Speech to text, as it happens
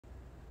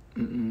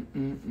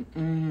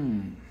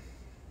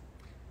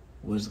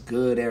What's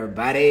good,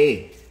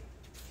 everybody?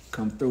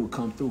 Come through,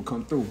 come through,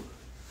 come through.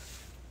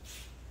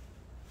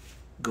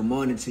 Good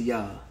morning to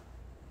y'all.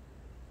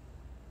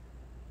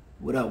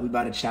 What up? We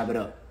about to chop it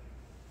up.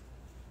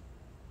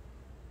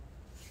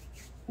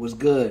 What's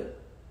good?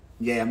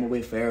 Yeah, I'm gonna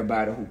wait for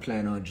everybody who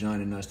plan on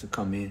joining us to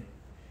come in.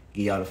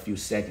 Give y'all a few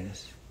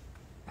seconds.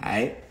 All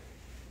right?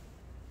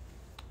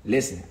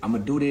 Listen, I'm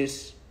gonna do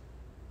this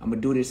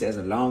as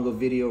a longer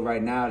video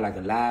right now, like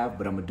a live,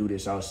 but I'm gonna do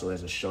this also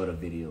as a shorter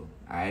video.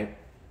 All right?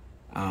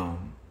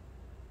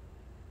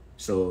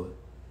 So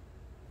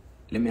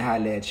let me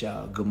holler at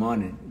y'all. Good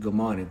morning, good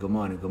morning, good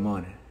morning, good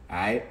morning. All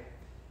right?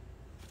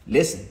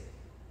 Listen,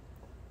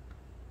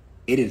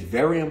 it is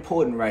very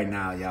important right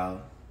now,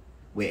 y'all,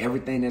 with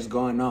everything that's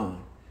going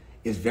on.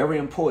 It's very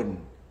important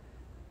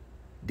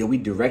that we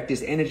direct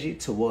this energy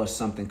towards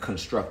something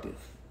constructive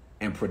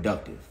and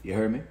productive. You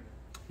heard me?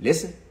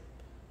 Listen,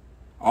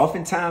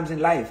 oftentimes in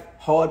life,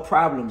 hard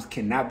problems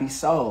cannot be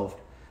solved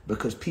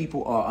because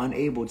people are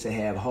unable to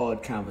have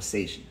hard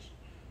conversations.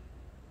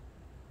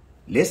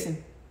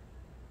 Listen,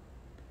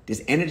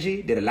 this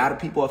energy that a lot of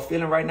people are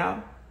feeling right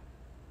now,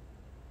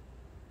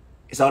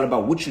 it's all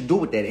about what you do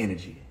with that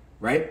energy,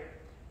 right?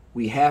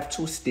 We have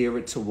to steer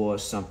it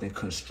towards something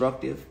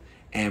constructive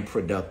and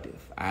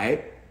productive, all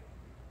right?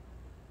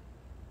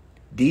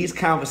 These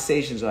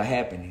conversations are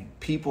happening.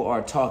 People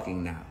are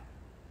talking now.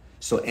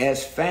 So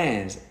as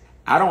fans,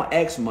 I don't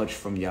ask much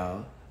from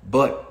y'all,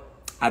 but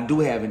I do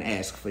have an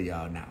ask for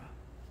y'all now.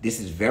 This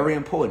is very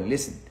important.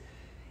 Listen,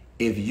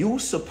 if you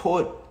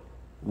support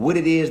what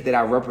it is that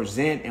I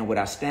represent and what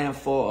I stand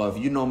for, or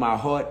if you know my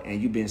heart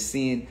and you've been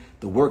seeing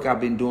the work I've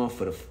been doing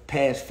for the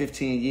past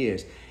 15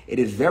 years, it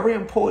is very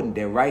important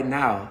that right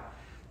now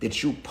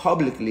that you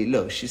publicly,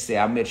 look, she said,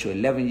 I met you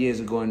 11 years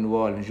ago in New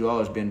Orleans. You've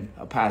always been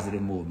a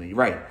positive movement.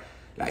 Right.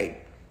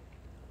 Like,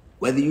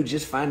 whether you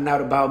just finding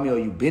out about me or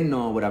you've been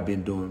knowing what I've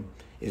been doing,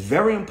 it's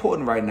very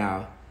important right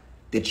now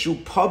that you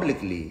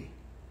publicly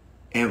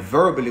and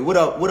verbally, what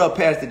up,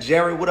 Pastor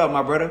Jerry? What up,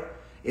 my brother?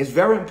 It's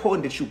very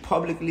important that you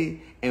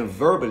publicly and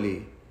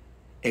verbally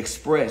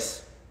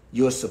express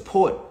your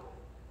support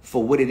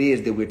for what it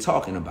is that we're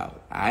talking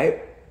about, all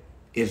right?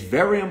 It's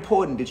very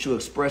important that you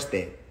express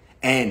that.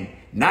 And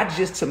not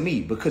just to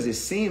me, because it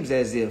seems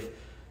as if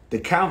the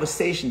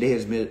conversation that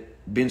has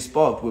been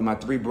sparked with my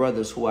three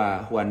brothers who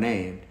I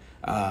named,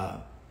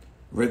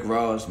 Rick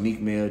Ross,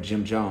 Meek Mill,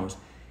 Jim Jones,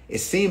 it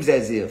seems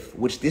as if,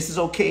 which this is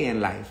okay in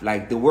life,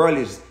 like the world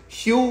is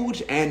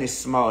huge and it's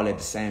small at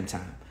the same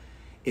time.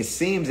 It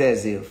seems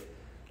as if,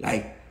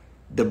 like,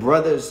 the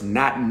brothers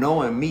not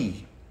knowing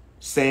me,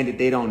 saying that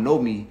they don't know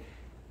me,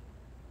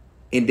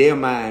 in their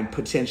mind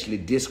potentially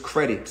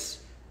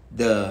discredits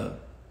the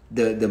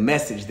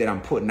message that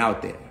I'm putting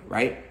out there,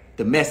 right?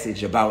 The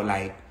message about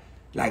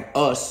like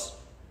us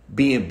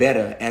being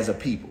better as a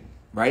people,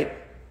 right?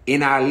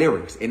 In our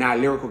lyrics, in our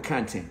lyrical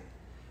content.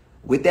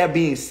 With that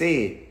being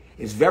said,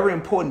 it's very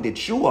important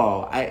that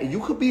you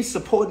could be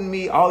supporting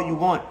me all you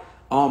want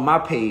on my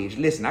page.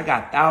 Listen, I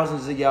got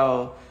thousands of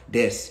y'all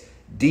that's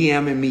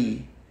DMing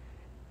me,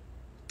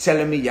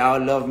 telling me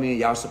y'all love me and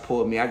y'all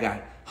support me. I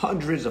got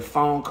hundreds of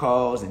phone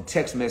calls and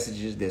text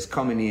messages that's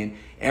coming in.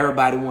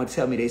 Everybody want to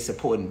tell me they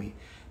supporting me.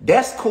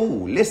 That's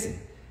cool. Listen,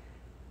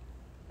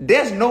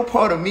 there's no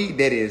part of me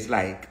that is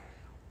like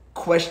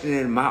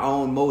questioning my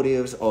own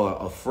motives or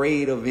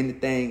afraid of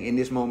anything in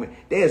this moment.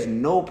 There's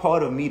no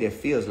part of me that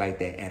feels like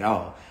that at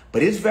all.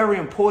 But it's very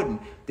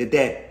important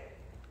that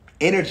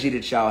energy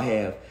that y'all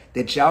have,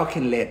 that y'all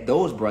can let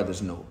those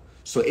brothers know.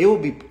 So it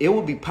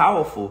will be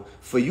powerful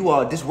for you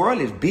all. This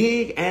world is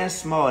big and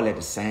small at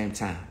the same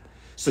time.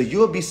 So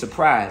you'll be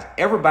surprised.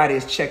 Everybody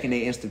is checking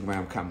their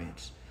Instagram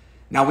comments.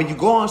 Now, when you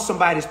go on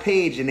somebody's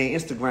page in their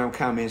Instagram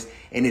comments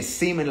and it's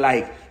seeming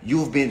like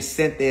you've been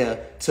sent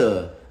there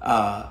to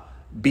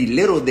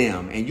belittle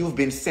them and you've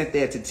been sent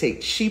there to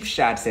take cheap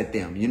shots at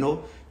them, you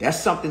know,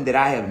 that's something that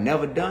I have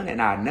never done and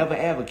I never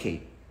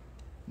advocate.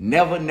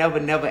 Never, never,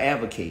 never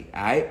advocate,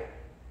 all right?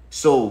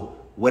 So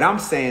what I'm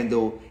saying,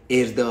 though,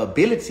 is the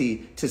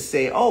ability to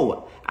say,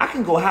 oh, I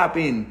can go hop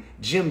in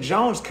Jim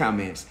Jones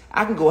comments.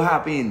 I can go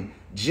hop in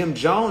Jim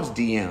Jones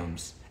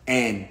DMs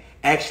and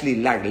actually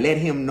like let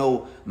him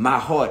know my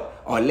heart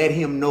or let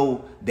him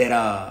know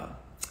that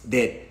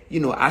you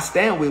know, I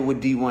stand with what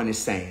Dee1 is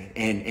saying.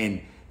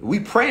 And we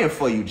praying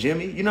for you,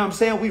 Jimmy. You know what I'm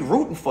saying? We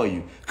rooting for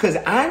you because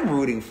I'm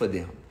rooting for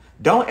them.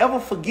 Don't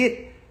ever forget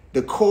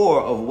the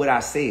core of what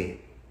I said,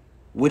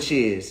 which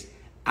is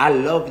I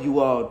love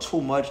you all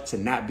too much to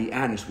not be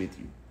honest with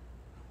you.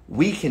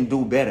 We can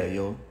do better,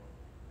 yo.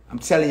 I'm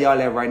telling y'all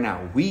that right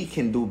now. We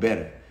can do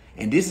better.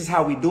 And this is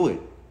how we do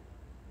it.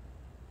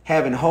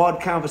 Having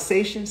hard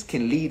conversations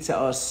can lead to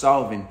us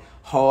solving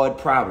hard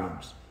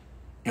problems.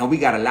 And we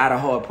got a lot of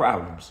hard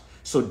problems.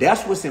 So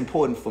that's what's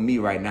important for me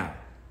right now.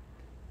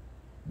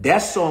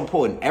 That's so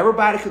important.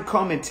 Everybody could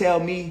come and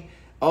tell me,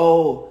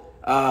 oh,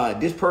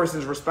 this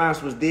person's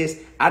response was this.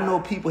 I know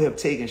people have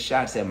taken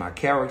shots at my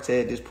character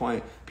at this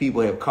point.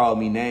 People have called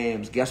me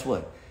names. Guess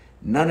what?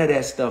 None of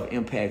that stuff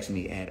impacts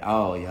me at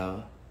all,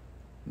 y'all.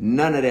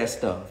 None of that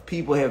stuff.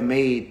 People have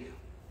made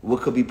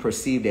what could be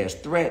perceived as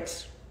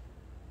threats,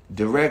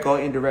 direct or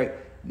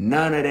indirect.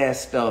 None of that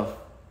stuff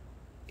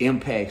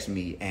impacts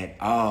me at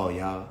all,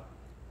 y'all.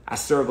 I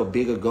serve a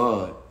bigger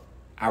God.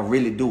 I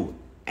really do.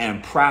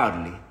 And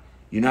proudly.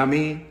 You know what I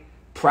mean?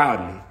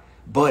 Proudly.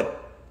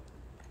 But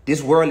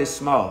this world is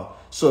small.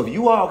 So if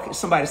you all,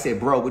 somebody said,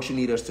 bro, what you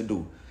need us to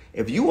do?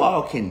 If you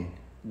all can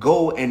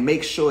go and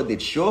make sure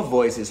that your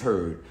voice is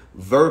heard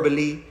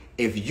verbally,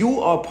 if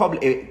you are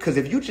public, because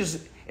if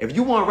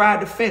you want to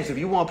ride the fence, if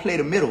you want to play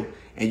the middle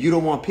and you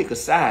don't want to pick a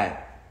side,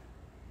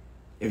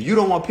 if you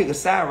don't want to pick a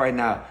side right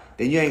now,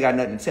 then you ain't got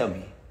nothing to tell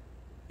me.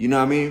 You know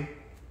what I mean?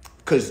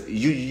 Because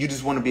you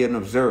just want to be an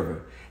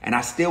observer. And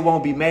I still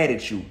won't be mad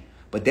at you.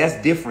 But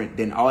that's different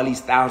than all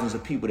these thousands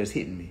of people that's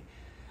hitting me.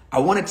 I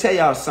want to tell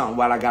y'all something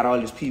while I got all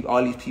these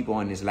people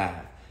on this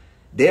live.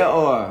 There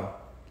are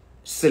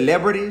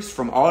celebrities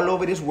from all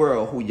over this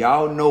world who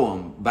y'all know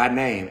them by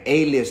name,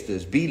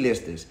 A-listers,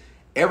 B-listers.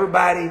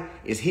 Everybody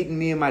is hitting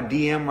me in my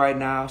DM right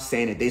now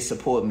saying that they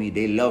support me,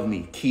 they love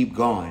me, keep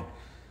going.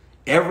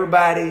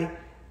 Everybody,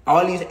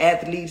 all these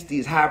athletes,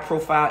 these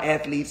high-profile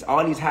athletes,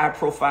 all these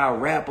high-profile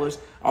rappers,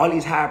 all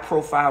these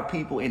high-profile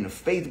people in the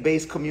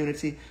faith-based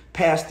community,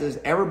 pastors,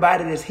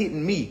 everybody that's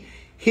hitting me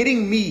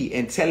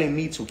and telling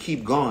me to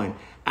keep going,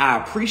 I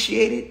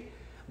appreciate it,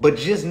 but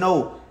just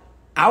know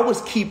I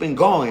was keeping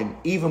going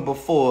even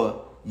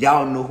before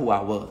y'all knew who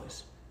I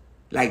was.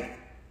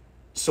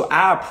 So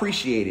I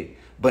appreciate it,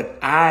 but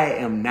I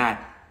am not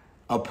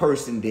a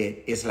person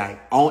that is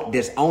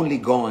that's only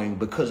going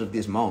because of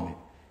this moment.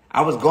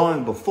 I was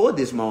going before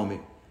this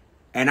moment,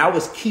 and I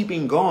was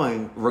keeping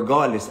going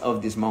regardless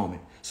of this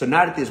moment. So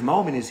now that this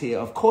moment is here,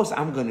 of course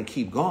I'm going to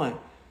keep going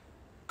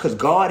because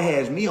God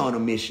has me on a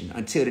mission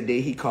until the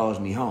day he calls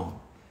me home.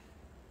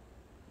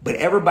 But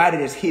everybody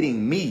that's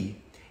hitting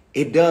me,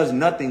 it does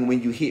nothing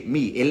when you hit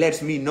me. It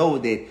lets me know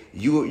that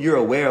you're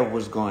aware of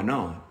what's going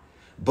on.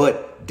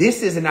 But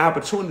this is an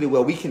opportunity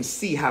where we can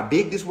see how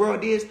big this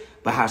world is,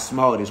 but how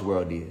small this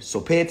world is. So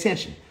pay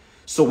attention.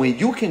 So when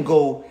you can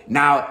go,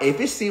 now, if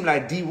it seems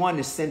like Dee1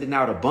 is sending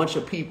out a bunch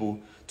of people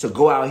to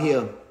go out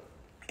here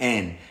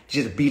and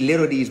just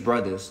belittle these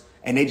brothers,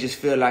 and they just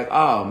feel like,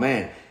 oh,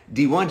 man,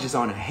 Dee1 just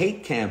on a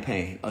hate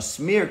campaign, a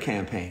smear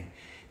campaign.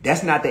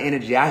 That's not the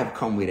energy I have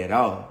come with at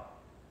all.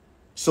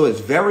 So it's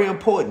very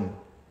important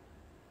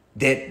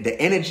that the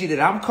energy that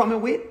I'm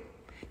coming with,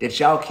 that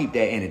y'all keep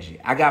that energy.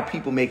 I got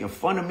people making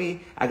fun of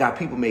me. I got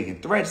people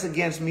making threats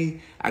against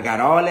me. I got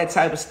all that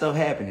type of stuff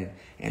happening.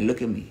 And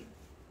look at me.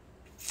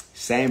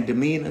 Same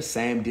demeanor,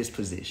 same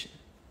disposition.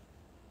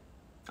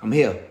 I'm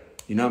here.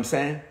 You know what I'm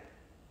saying?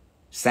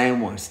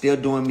 Same one. Still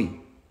doing me.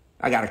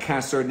 I got a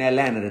concert in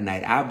Atlanta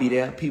tonight. I'll be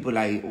there. People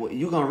like, well,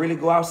 you going to really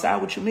go outside?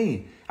 What you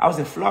mean? I was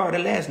in Florida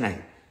last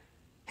night.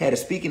 Had a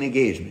speaking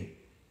engagement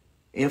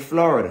in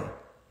Florida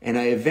and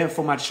an event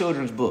for my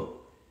children's book.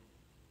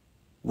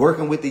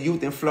 Working with the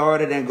youth in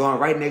Florida, then going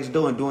right next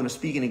door and doing a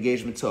speaking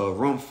engagement to a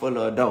room full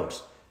of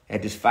adults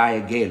at this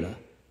fire gala,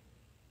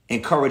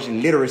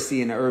 encouraging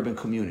literacy in the urban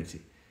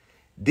community.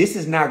 This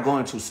is not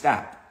going to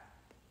stop.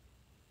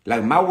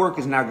 Like, my work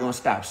is not going to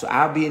stop. So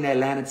I'll be in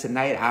Atlanta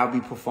tonight. I'll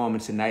be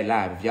performing tonight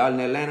live. If y'all in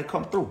Atlanta,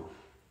 come through.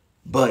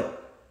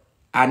 But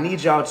I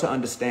need y'all to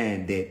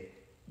understand that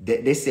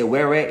they said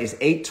where at is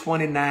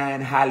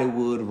 829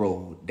 Hollywood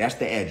Road. That's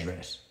the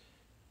address.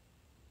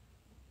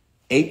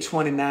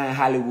 829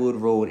 Hollywood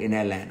Road in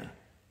Atlanta.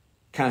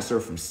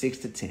 Concert from 6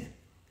 to 10.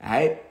 All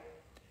right?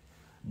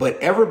 But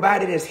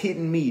everybody that's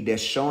hitting me,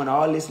 that's showing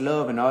all this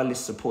love and all this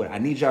support, I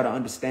need y'all to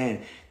understand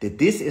that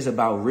this is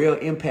about real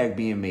impact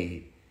being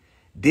made.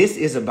 This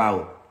is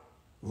about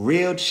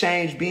real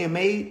change being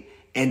made,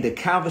 and the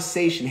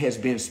conversation has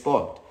been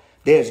sparked.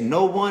 There's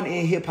no one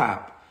in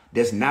hip-hop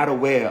that's not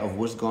aware of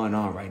what's going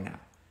on right now.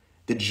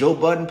 The Joe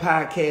Budden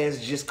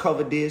podcast just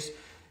covered this.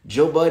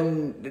 Joe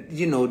Budden,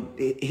 you know,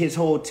 his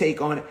whole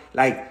take on it.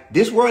 Like,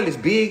 this world is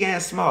big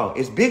and small.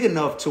 It's big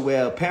enough to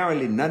where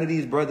apparently none of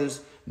these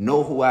brothers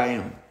know who I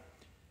am.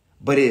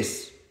 But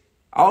it's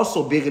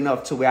also big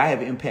enough to where I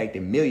have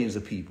impacted millions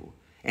of people.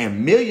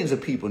 And millions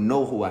of people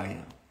know who I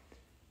am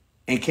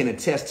and can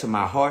attest to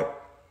my heart,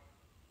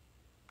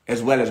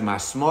 as well as my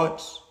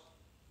smarts,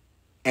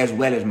 as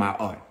well as my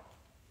art.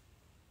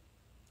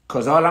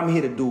 Because all I'm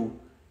here to do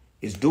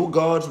is do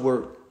God's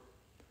work,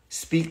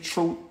 speak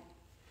truth,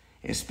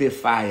 and spit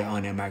fire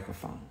on that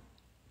microphone.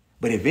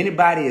 But if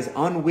anybody is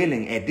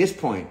unwilling at this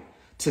point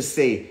to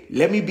say,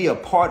 let me be a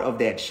part of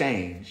that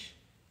change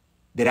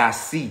that I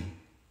see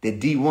that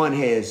Dee1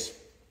 has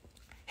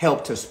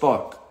helped to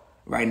spark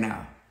right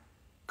now.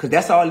 Because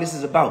that's all this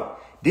is about.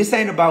 This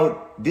ain't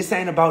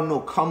about no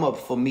come up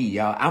for me,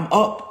 y'all. I'm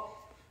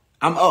up.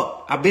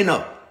 I've been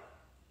up.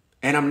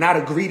 And I'm not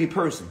a greedy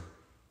person.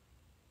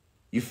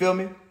 You feel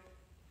me?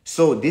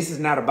 So this is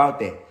not about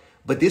that.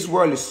 But this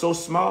world is so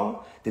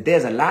small that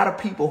there's a lot of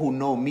people who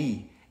know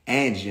me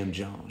and Jim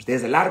Jones.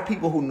 There's a lot of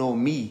people who know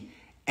me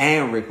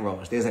and Rick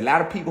Ross. There's a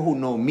lot of people who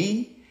know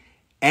me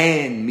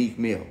and Meek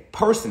Mill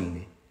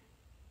personally.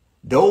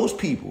 Those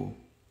people,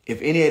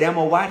 if any of them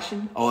are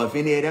watching or if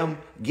any of them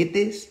get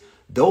this,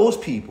 those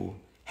people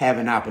have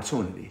an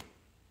opportunity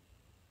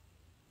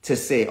to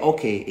say,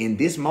 okay, in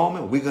this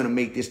moment, we're going to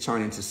make this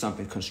turn into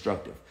something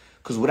constructive.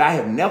 Because what I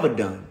have never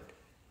done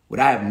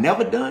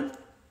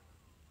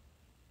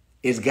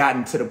is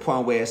gotten to the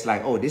point where it's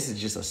like, oh, this is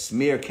just a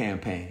smear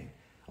campaign.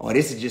 Or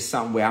this is just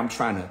something where I'm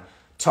trying to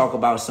talk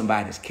about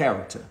somebody's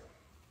character.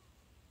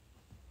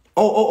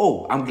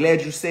 Oh, I'm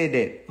glad you said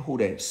that. Who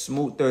that?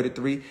 Smooth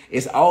 33.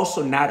 It's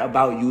also not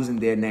about using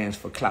their names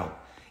for clout.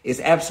 It's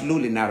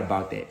absolutely not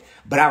about that.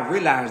 But I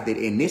realized that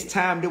in this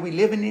time that we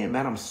living in,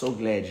 man, I'm so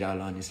glad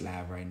y'all on this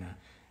live right now.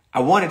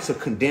 I wanted to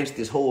condense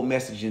this whole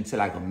message into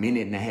like a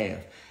minute and a half.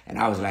 And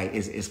I was like,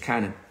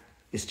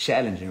 it's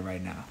challenging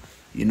right now,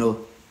 you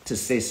know, to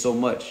say so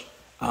much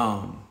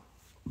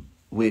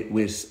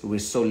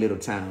with so little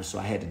time. So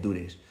I had to do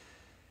this.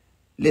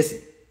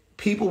 Listen,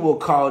 people will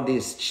call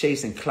this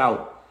chasing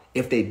clout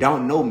if they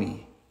don't know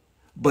me.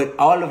 But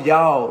all of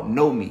y'all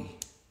know me.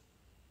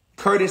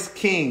 Curtis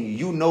King,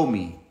 you know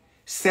me.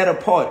 Set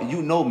Apart,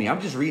 you know me. I'm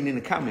just reading in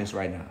the comments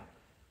right now.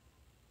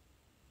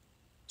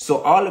 So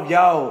all of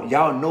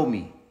y'all know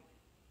me.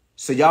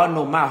 So y'all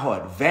know my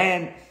heart.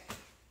 Van,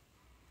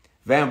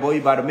 boy,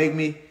 you about to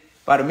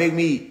make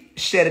me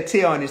shed a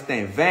tear on this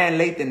thing. Van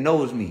Lathan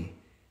knows me.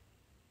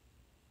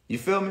 You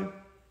feel me?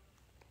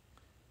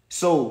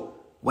 So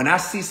when I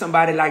see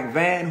somebody like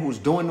Van who's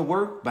doing the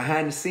work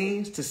behind the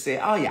scenes to say,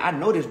 oh yeah, I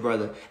know this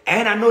brother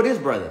and I know this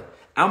brother,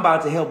 I'm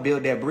about to help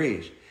build that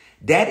bridge.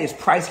 That is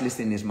priceless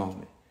in this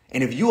moment.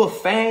 And if you're a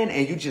fan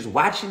and you're just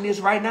watching this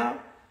right now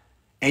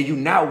and you're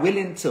not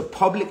willing to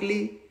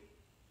publicly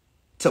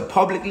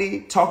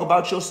talk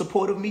about your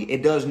support of me,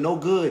 it does no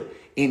good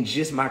in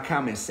just my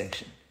comment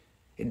section.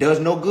 It does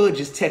no good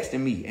just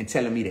texting me and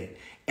telling me that.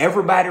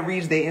 Everybody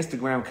reads their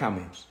Instagram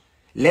comments.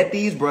 Let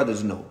these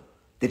brothers know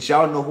that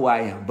y'all know who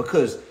I am.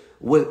 Because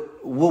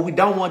what we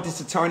don't want this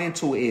to turn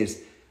into is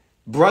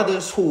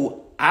brothers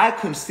who I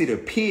consider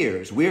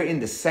peers. We're in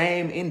the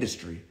same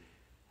industry.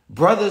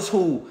 Brothers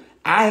who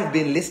I have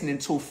been listening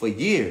to for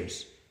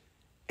years.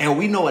 And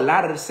we know a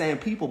lot of the same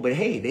people. But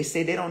hey, they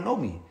say they don't know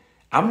me.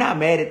 I'm not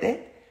mad at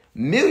that.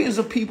 Millions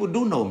of people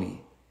do know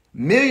me.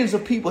 Millions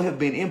of people have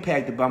been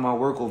impacted by my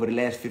work over the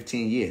last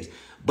 15 years.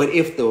 But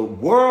if the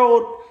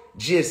world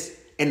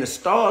and the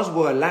stars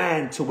were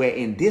aligned to where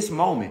in this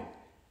moment,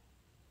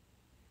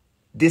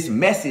 this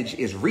message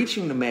is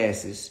reaching the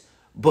masses,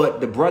 but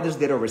the brothers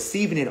that are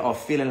receiving it are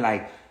feeling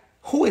like,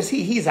 who is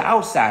he? He's an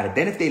outsider.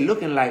 Then if they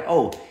looking like,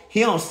 oh,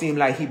 he don't seem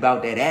like he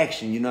about that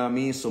action, you know what I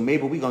mean? So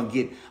maybe we're going to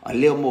get a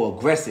little more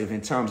aggressive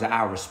in terms of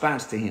our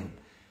response to him.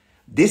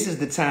 This is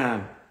the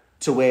time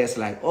to where it's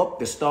like, oh,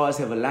 the stars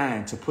have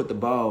aligned to put the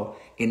ball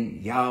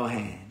in y'all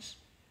hands.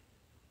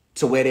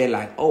 To where they're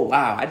like, oh,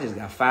 wow, I just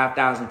got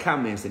 5,000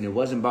 comments and it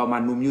wasn't about my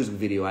new music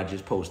video I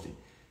just posted.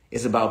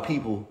 It's about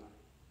people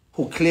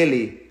who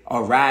clearly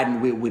are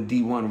riding with what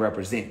Dee1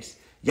 represents.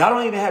 Y'all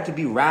don't even have to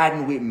be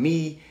riding with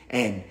me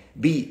and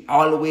be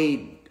all the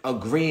way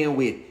agreeing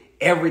with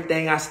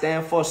everything I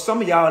stand for.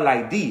 Some of y'all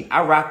like, D,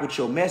 I rock with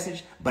your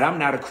message, but I'm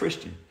not a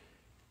Christian.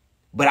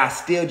 But I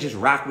still just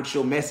rock with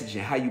your message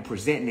and how you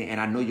presenting it, and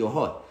I know your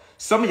heart.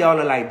 Some of y'all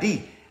are like,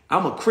 D,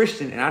 I'm a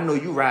Christian, and I know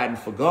you riding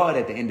for God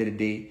at the end of the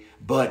day,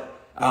 but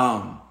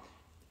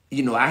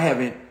you know, I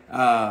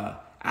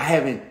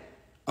haven't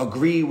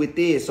agreed with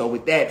this or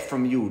with that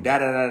from you. Da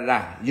da da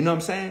da. You know what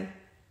I'm saying?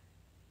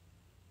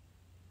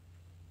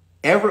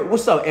 Everett,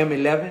 what's up,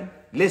 M11?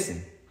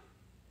 Listen,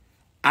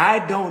 I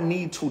don't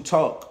need to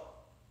talk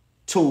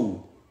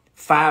to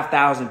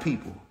 5,000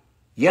 people.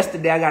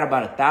 Yesterday, I got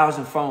about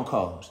 1,000 phone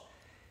calls.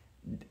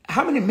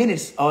 How many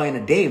minutes are in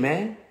a day,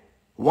 man?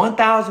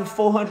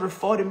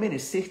 1,440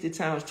 minutes, 60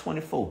 times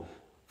 24.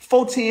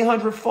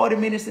 1,440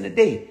 minutes in a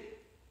day.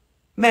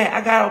 Man,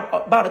 I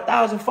got about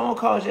 1,000 phone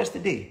calls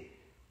yesterday.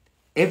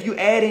 If you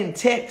add in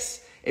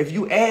texts, if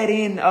you add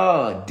in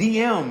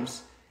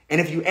DMs, and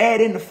if you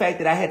add in the fact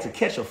that I had to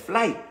catch a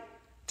flight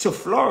to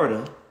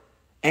Florida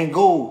and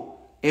go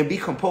and be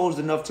composed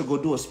enough to go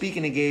do a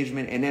speaking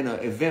engagement and then an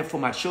event for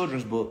my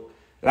children's book,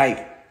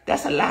 like,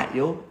 that's a lot,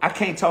 yo. I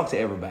can't talk to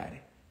everybody.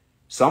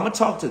 So I'm going to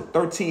talk to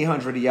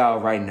 1,300 of y'all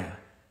right now.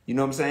 You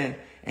know what I'm saying?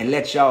 And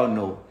let y'all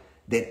know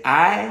that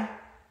I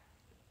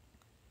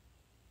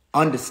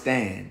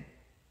understand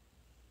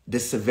the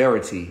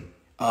severity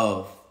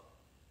of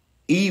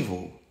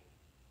evil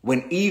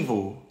when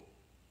evil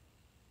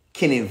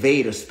can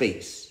invade a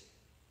space.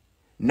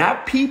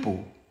 Not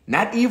people,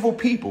 not evil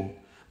people,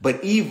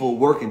 but evil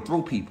working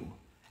through people.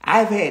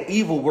 I've had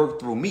evil work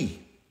through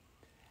me.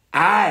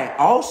 I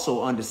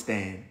also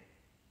understand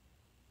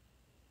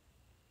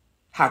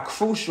how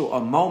crucial a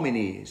moment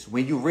is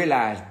when you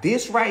realize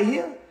this right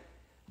here,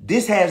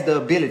 this has the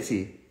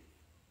ability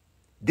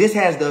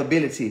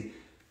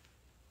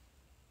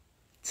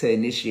to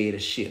initiate a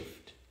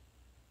shift.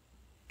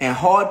 And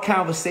hard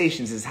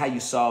conversations is how you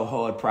solve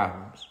hard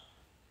problems.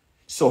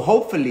 So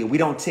hopefully we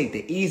don't take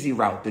the easy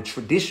route, the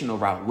traditional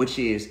route, which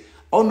is,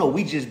 oh no,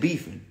 we just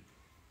beefing.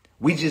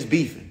 We just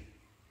beefing.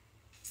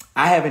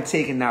 I haven't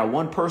taken not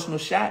one personal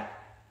shot,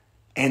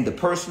 and the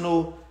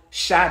personal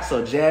shots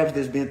or jabs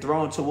that's been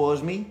thrown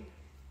towards me,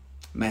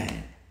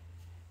 man,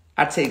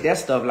 I take that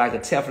stuff like a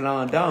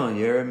Teflon Don,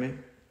 you heard me?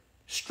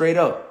 Straight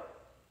up.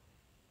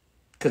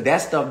 Cause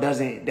that stuff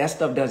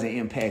doesn't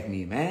impact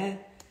me, man.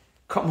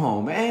 Come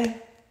on,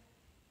 man.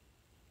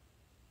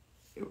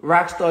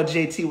 Rockstar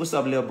JT, what's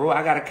up, little bro?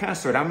 I got a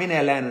concert. I'm in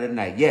Atlanta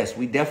tonight. Yes,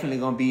 we definitely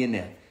gonna be in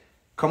there.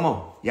 Come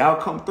on,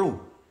 y'all come through.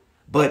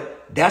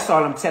 But that's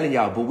all I'm telling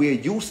y'all. But we're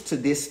used to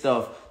this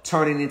stuff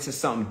turning into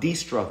something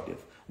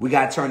destructive. We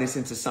gotta turn this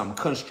into something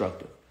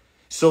constructive.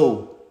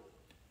 So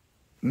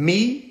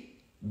me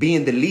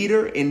being the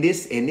leader in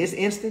this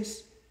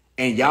instance,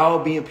 and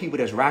y'all being people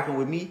that's rocking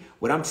with me,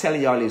 what I'm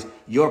telling y'all is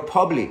your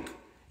public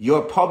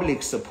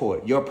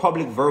support, your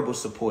public verbal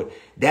support,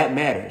 that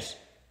matters.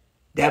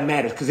 That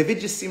matters. Because if it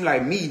just seemed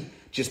like me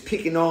just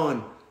picking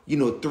on,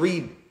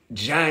 3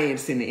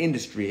 giants in the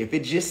industry, if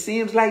it just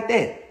seems like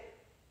that,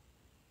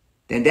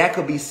 then that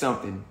could be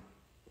something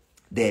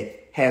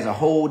that has a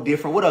whole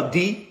different... What up,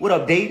 D? What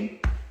up,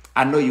 Dee1?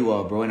 I know you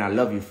are, bro, and I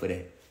love you for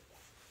that.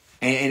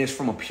 And it's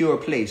from a pure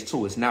place,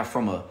 too. It's not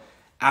from a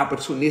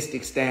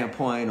opportunistic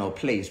standpoint or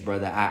place,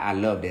 brother. I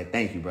love that.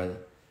 Thank you, brother.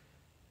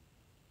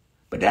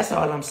 But that's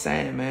all I'm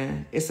saying,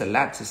 man. It's a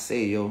lot to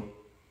say, yo.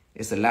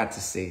 It's a lot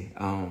to say.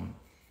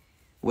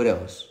 What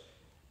else?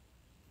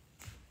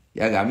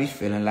 Y'all got me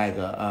feeling like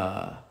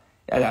a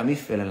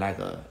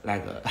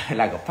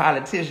like a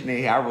politician in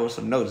here. I wrote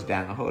some notes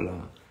down. Hold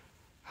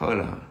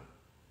on.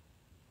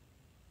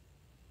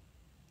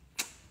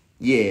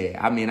 Yeah,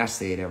 I mean, I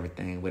said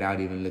everything without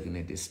even looking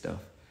at this stuff.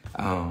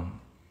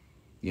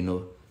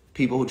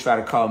 People who try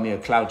to call me a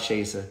clout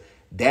chaser,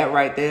 that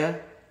right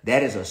there,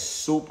 that is a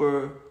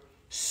super,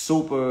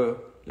 super,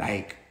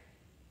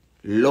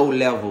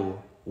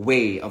 low-level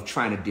way of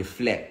trying to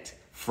deflect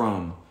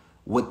from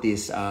what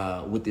this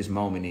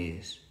moment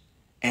is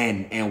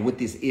and what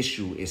this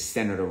issue is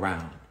centered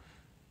around.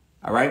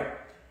 All right?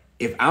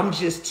 If I'm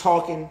just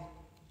talking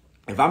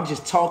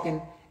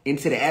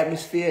into the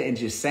atmosphere and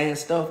just saying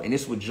stuff, and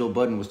this is what Joe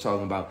Budden was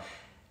talking about.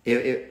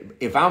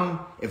 If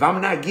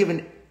I'm not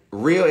giving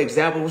real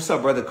examples, what's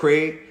up, brother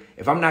Craig?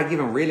 If I'm not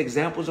giving real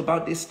examples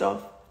about this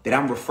stuff that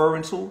I'm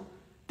referring to,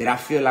 that I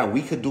feel like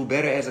we could do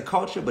better as a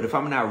culture, but if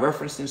I'm not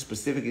referencing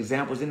specific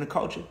examples in the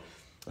culture,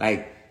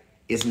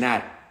 it's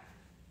not,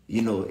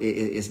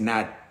 it's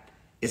not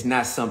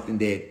something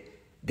that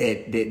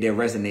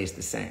resonates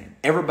the same.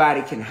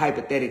 Everybody can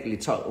hypothetically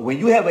talk. When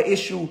you have an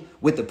issue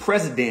with the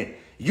president,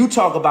 you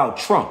talk about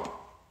Trump.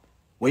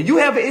 When you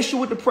have an issue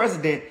with the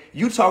president,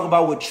 you talk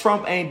about what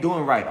Trump ain't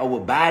doing right, or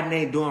what Biden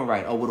ain't doing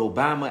right, or what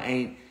Obama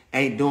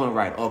ain't doing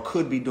right, or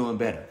could be doing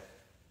better.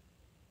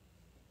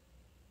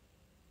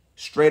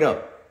 Straight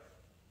up.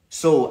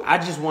 So I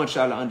just want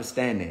y'all to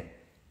understand that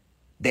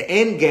the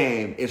end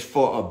game is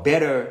for a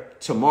better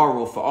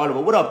tomorrow for all of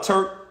us. What up,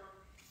 Turk?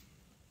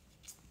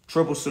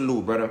 Triple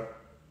salute, brother.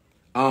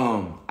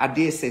 I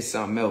did say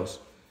something else.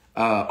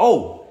 Yeah.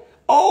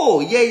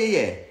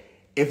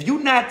 If you're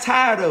not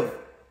tired of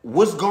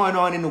what's going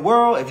on in the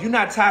world, if you're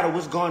not tired of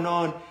what's going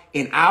on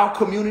in our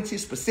community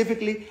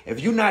specifically, if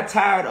you're not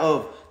tired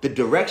of the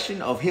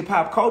direction of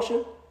hip-hop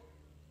culture,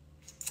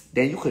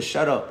 then you could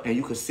shut up and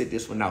you could sit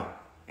this one out.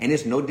 And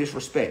it's no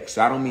disrespect,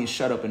 so I don't mean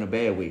shut up in a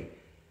bad way.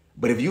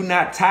 But if you're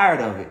not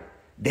tired of it,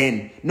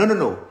 then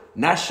no,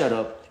 not shut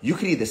up. You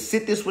could either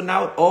sit this one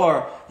out,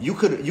 or you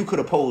could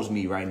oppose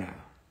me right now.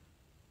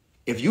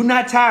 If you're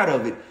not tired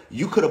of it,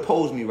 you could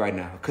oppose me right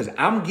now, because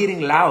I'm getting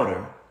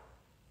louder.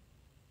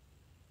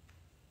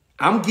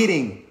 I'm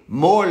getting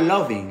more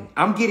loving.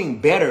 I'm getting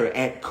better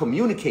at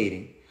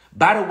communicating.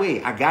 By the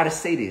way, I got to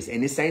say this,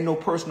 and this ain't no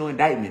personal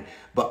indictment,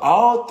 but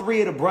all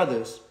 3 of the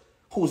brothers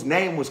whose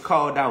name was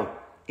called out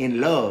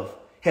in love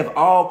have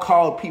all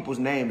called people's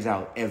names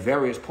out at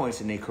various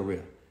points in their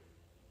career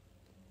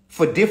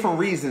for different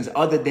reasons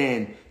other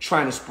than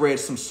trying to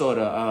spread some sort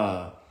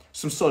of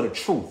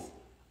truth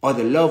or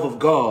the love of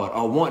God,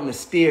 or wanting to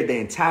steer the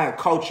entire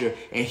culture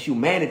and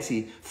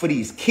humanity for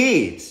these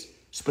kids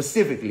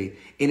specifically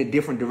in a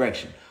different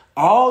direction.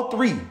 All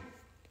 3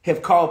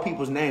 have called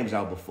people's names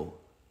out before.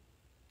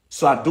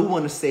 So I do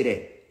want to say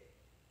that.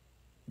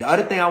 The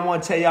other thing I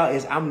want to tell y'all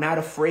is I'm not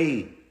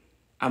afraid.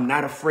 I'm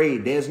not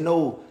afraid. There's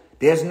no,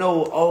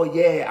 oh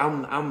yeah,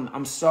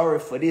 I'm sorry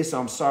for this,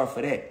 or I'm sorry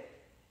for that.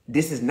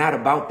 This is not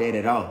about that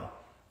at all.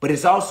 But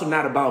it's also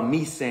not about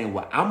me saying,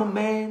 well, I'm a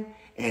man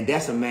and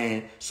that's a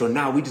man, so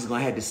now we just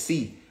gonna have to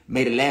see,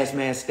 may the last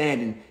man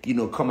standing,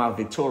 come out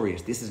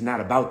victorious. This is not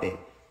about that.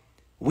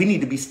 We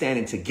need to be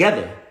standing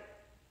together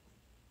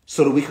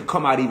so that we could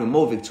come out even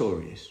more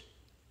victorious.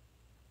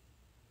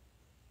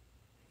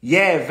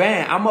 Yeah,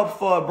 Van, I'm up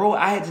for it, bro.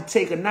 I had to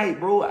take a night,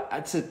 bro,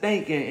 to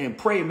think and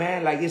pray,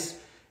 man. I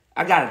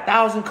got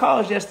 1,000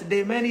 calls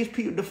yesterday, man. These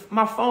people,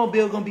 my phone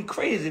bill gonna be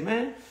crazy,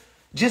 man.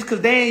 Just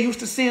because they ain't used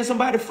to seeing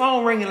somebody's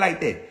phone ringing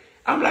like that.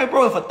 I'm like,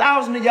 bro, if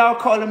 1,000 of y'all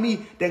calling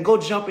me, then go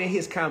jump in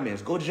his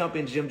comments. Go jump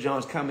in Jim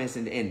Jones' comments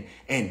and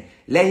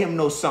let him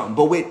know something.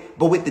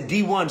 But with the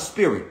Dee1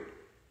 spirit.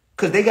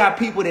 Because they got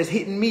people that's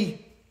hitting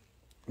me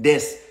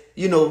that's,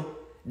 you know,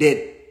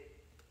 that,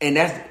 and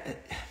that's,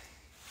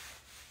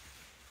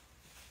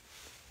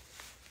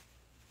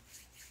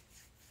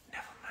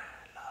 never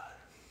mind, Lord.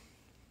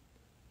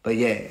 But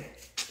yeah,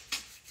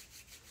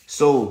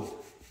 so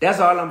that's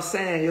all I'm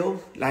saying, yo.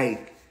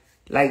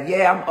 Like,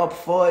 yeah, I'm up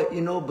for it,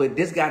 you know, but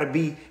this gotta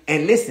be,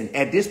 and listen,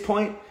 at this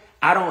point,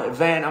 I'm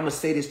gonna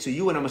say this to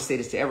you and I'm gonna say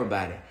this to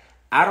everybody.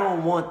 I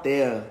don't want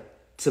there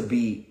to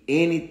be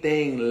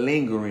anything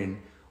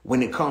lingering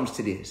when it comes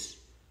to this.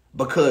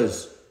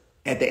 Because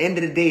at the end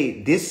of the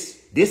day,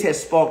 this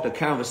has sparked a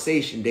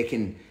conversation that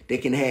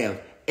can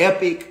have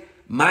epic,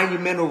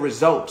 monumental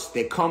results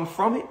that come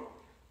from it,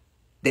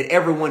 that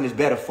everyone is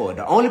better for it.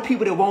 The only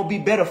people that won't be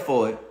better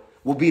for it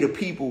will be the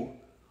people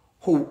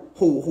who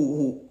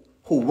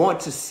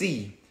want to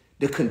see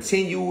the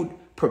continued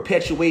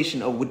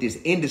perpetuation of what this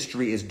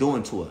industry is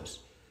doing to us.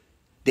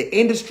 The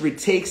industry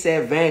takes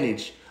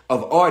advantage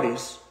of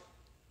artists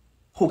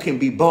who can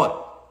be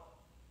bought.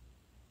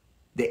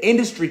 The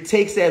industry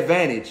takes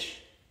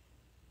advantage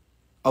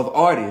of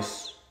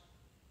artists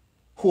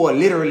who are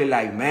literally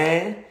like,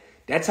 man,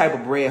 that type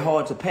of bread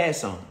hard to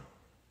pass on.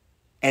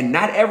 And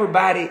not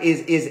everybody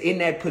is in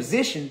that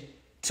position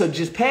to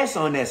just pass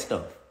on that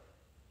stuff.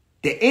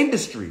 The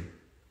industry.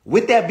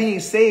 With that being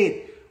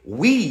said,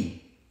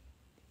 we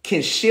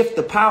can shift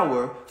the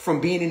power from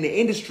being in the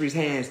industry's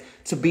hands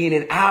to being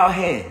in our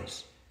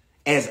hands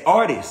as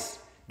artists.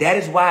 That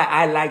is why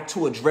I like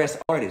to address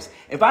artists.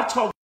 If I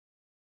talk,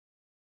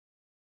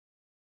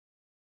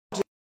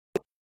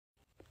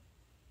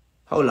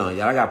 hold on,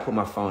 y'all, I gotta put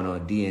my phone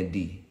on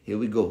D&D. Here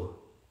we go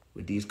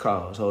with these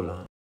calls. Hold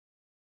on.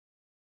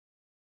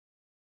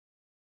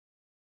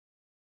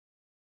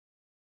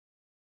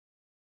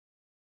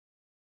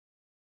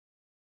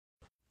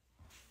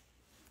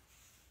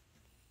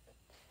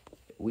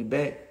 We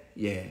back?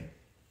 Yeah.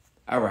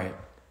 All right.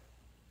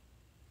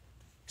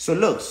 So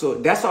look, so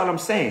that's all I'm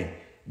saying.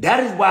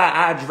 That is why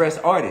I address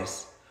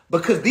artists,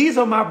 because these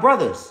are my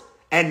brothers.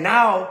 And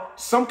now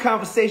some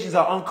conversations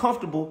are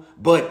uncomfortable,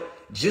 but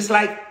just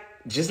like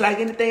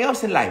anything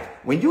else in life,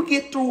 when you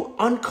get through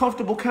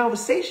uncomfortable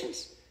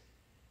conversations,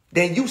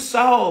 then you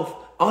solve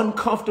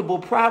uncomfortable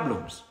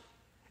problems.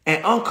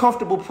 And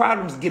uncomfortable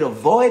problems get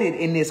avoided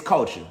in this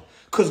culture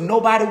because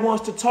nobody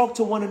wants to talk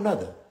to one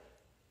another.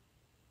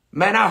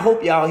 Man, I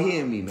hope y'all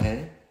hear me,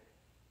 man.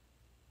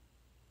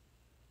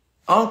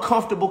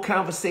 Uncomfortable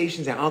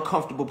conversations and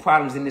uncomfortable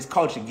problems in this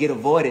culture get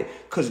avoided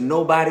because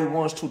nobody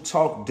wants to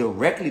talk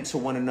directly to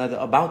one another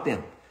about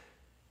them.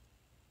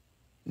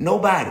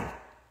 Nobody.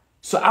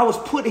 So I was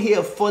put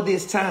here for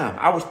this time.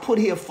 I was put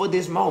here for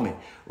this moment,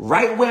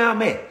 right where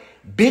I'm at.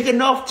 Big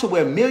enough to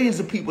where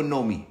millions of people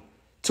know me,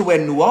 to where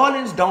New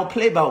Orleans don't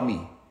play about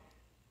me,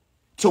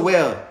 to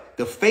where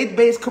the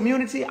faith-based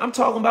community, I'm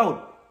talking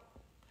about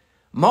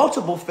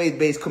multiple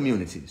faith-based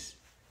communities.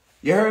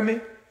 You heard me?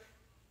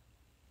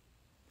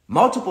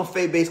 Multiple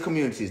faith-based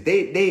communities.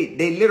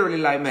 They literally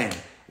like, man,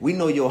 we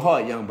know your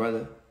heart, young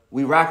brother.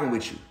 We rocking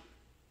with you.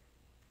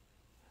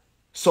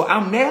 So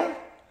I'm there,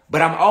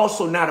 but I'm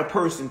also not a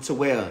person to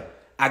where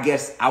I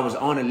guess I was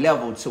on a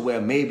level to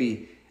where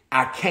maybe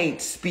I can't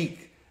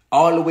speak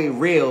all the way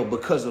real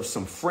because of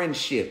some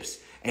friendships.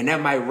 And that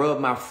might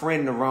rub my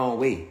friend the wrong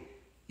way.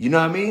 You know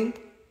what I mean?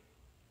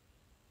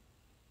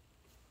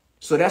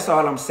 So that's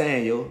all I'm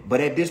saying, yo.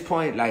 But at this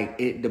point, like,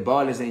 the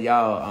ball is in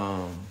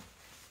y'all,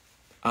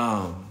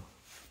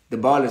 the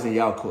ball is in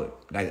y'all court.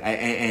 Like,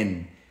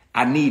 and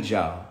I need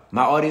y'all.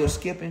 My audio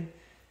skipping.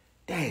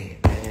 Damn,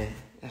 man.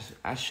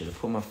 I should have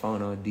put my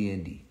phone on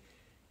D&D.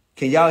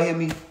 Can y'all hear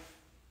me?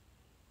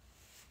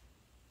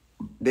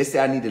 They say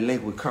I need to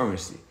link with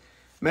Currency.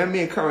 Man,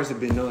 me and Currency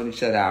been knowing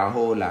each other our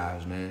whole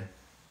lives, man.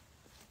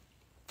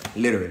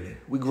 Literally.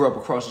 We grew up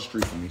across the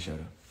street from each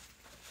other.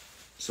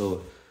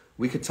 So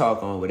we could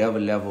talk on whatever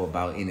level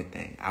about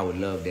anything. I would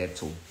love that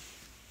too.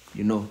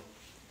 You know?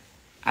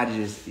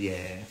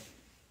 Yeah.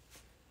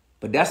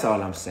 But that's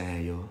all I'm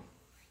saying, yo.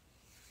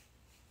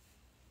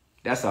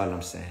 That's all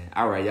I'm saying.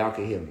 All right, y'all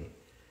can hear me.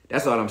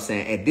 That's all I'm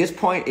saying. At this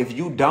point, if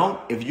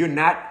you're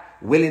not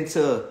willing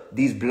to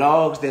these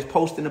blogs that's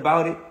posting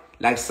about it,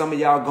 like some of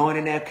y'all going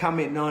in there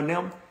commenting on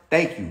them,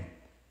 thank you.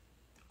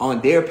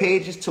 On their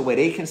pages to where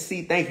they can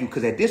see, thank you.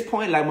 Because at this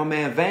point, like my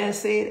man Van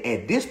said,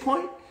 at this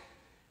point,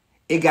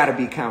 it got to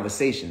be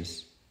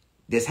conversations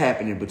that's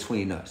happening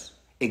between us.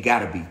 It got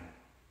to be.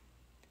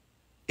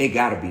 It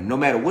got to be. No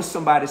matter what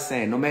somebody's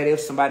saying, no matter if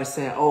somebody's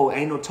saying, oh,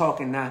 ain't no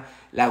talking now.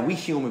 Like, we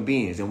human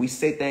beings and we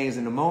say things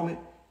in the moment,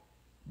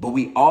 but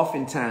we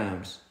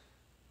oftentimes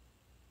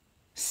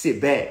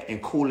sit back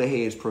and cooler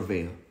heads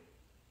prevail.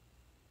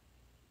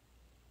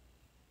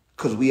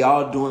 Because we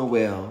all doing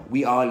well.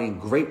 We all in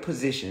great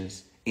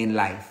positions in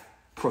life,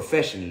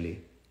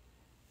 professionally.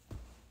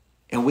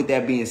 And with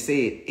that being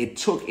said, it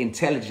took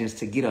intelligence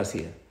to get us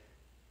here.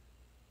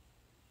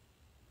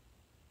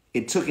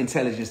 It took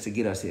intelligence to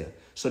get us here.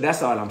 So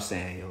that's all I'm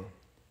saying, yo.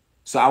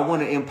 So I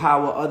want to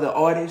empower other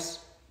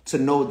artists to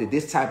know that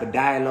this type of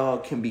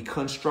dialogue can be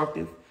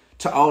constructive,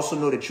 to also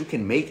know that you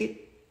can make it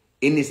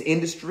in this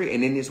industry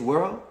and in this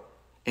world.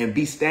 and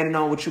be standing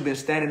on what you've been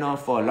standing on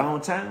for a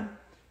long time.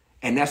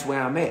 And that's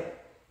where I'm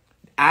at.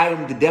 I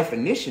am the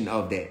definition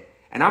of that.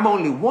 And I'm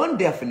only one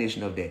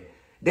definition of that.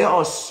 There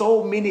are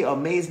so many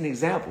amazing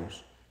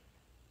examples.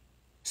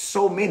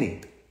 So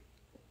many.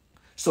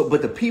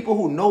 But the people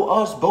who know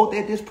us both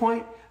at this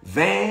point,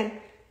 Van,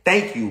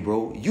 thank you,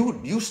 bro.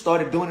 You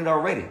started doing it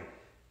already.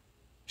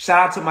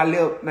 Shout out to my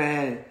little,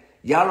 man.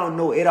 Y'all don't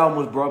know, it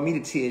almost brought me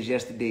to tears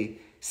yesterday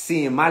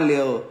seeing my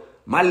little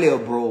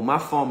bro, my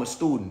former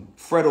student,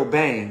 Fredo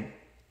Bang,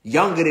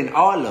 younger than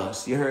all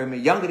us, you heard me?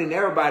 Younger than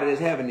everybody that's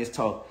having this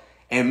talk.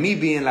 And me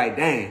being like,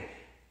 dang,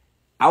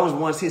 I was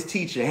once his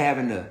teacher,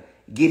 having to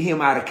get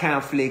him out of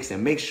conflicts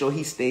and make sure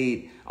he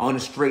stayed on the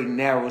straight and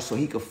narrow so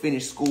he could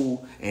finish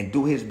school and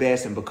do his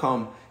best and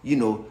become, you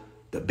know,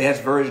 the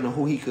best version of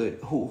who he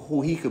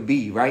could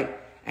be, right?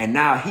 And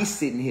now he's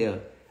sitting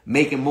here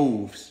making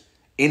moves,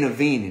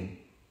 intervening,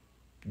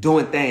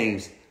 doing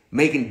things,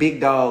 making big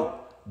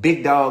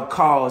dog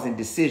calls and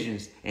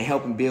decisions and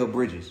helping build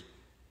bridges.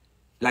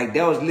 Like,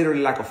 that was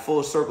literally like a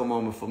full circle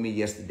moment for me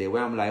yesterday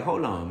where I'm like,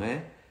 hold on,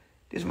 man.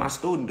 This is my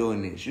student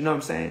doing this. You know what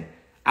I'm saying?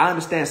 I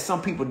understand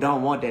some people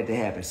don't want that to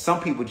happen.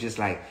 Some people just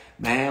like,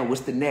 man,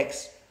 what's the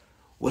next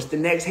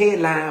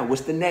headline?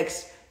 What's the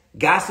next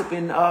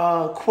gossiping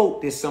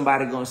quote that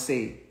somebody gonna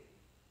say?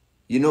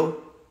 You know?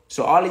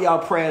 So all of y'all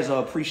prayers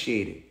are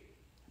appreciated.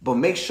 But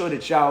make sure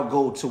that y'all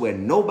go to where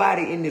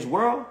nobody in this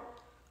world,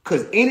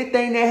 because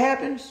anything that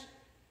happens,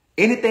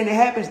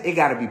 it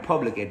got to be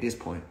public at this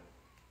point.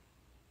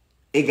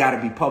 It got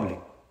to be public.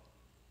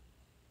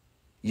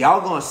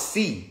 Y'all going to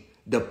see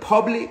the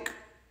public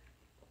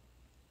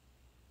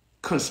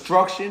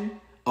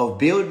construction of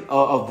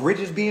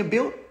bridges being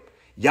built.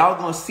 Y'all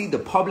going to see the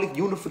public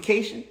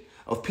unification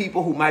of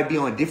people who might be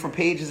on different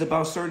pages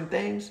about certain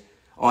things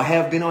or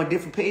have been on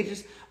different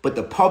pages, but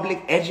the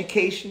public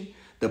education,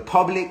 the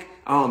public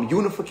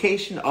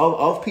unification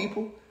of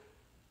people.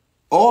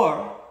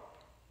 Or,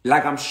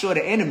 like I'm sure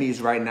the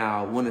enemies right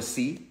now want to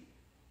see,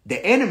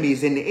 the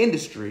enemies in the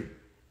industry,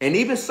 and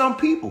even some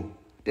people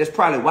that's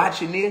probably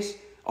watching this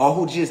or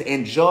who just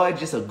enjoy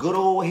just a good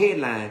old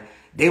headline,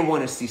 they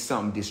want to see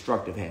something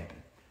destructive happen.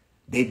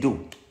 They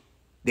do.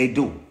 They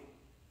do.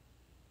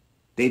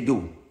 They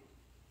do.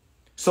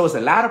 So it's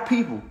a lot of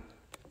people,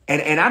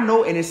 and I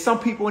know, and it's some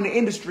people in the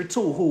industry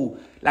too who,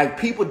 like,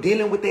 people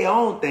dealing with their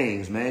own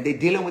things, man. They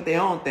dealing with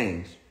their own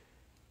things.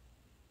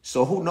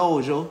 So who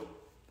knows, yo?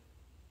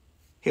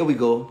 Here we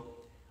go.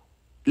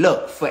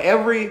 Look, for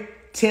every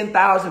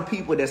 10,000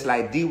 people that's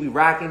like, D, we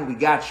rocking, we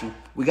got you.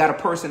 We got a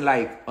person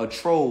like a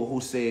troll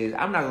who says,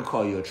 I'm not going to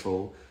call you a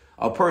troll.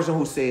 A person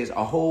who says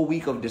a whole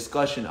week of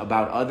discussion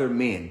about other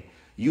men.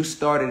 You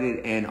started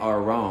it and are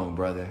wrong,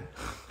 brother.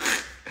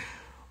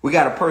 We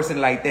got a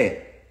person like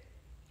that.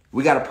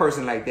 We got a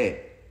person like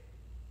that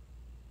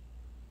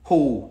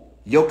who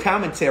your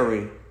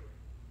commentary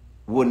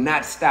will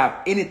not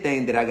stop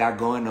anything that I got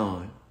going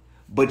on.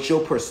 But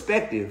your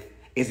perspective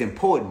is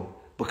important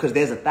because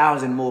there's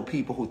 1,000 more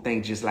people who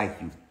think just like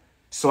you.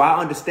 So I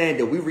understand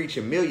that we're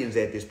reaching millions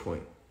at this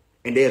point,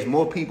 and there's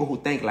more people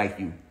who think like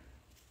you.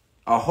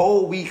 A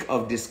whole week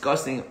of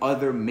discussing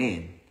other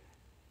men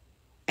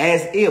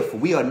as if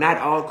we are not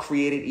all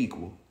created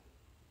equal,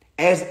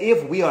 as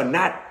if we are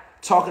not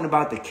talking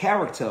about the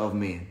character of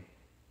men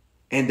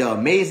and the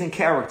amazing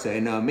character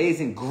and the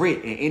amazing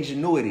grit and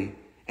ingenuity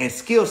and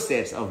skill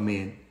sets of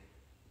men.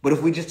 But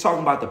if we're just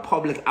talking about the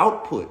public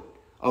output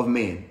of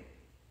men,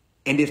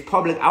 and this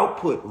public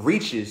output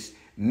reaches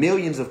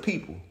millions of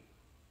people,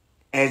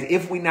 as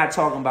if we're not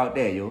talking about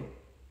that, yo.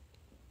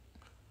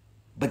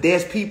 But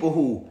there's people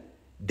who,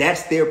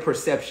 that's their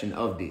perception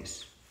of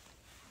this.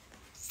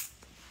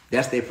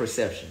 That's their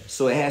perception.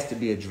 So it has to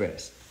be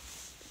addressed.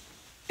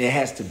 It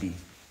has to be.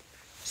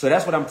 So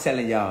that's what I'm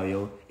telling y'all,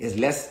 yo, is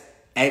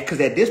because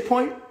at this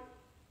point,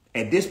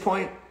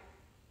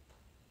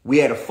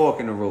 we at a fork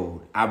in the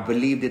road. I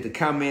believe that the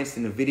comments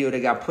in the video that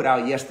got put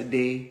out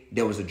yesterday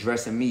that was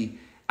addressing me,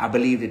 I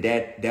believe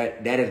that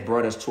has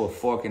brought us to a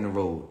fork in the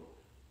road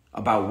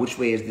about which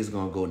way is this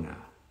going to go now.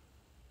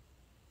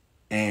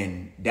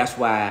 And that's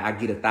why I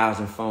get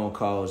 1,000 phone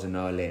calls and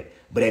all that.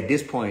 But at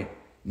this point,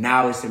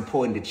 now it's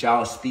important that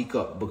y'all speak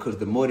up, because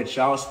the more that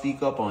y'all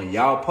speak up on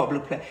y'all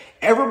public platform,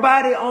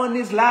 everybody on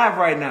this live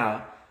right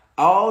now,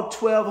 all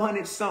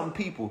 1,200 something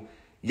people,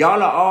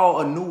 y'all are all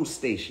a news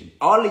station.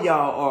 All of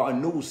y'all are a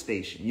news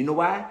station. You know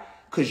why?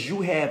 Because you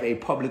have a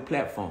public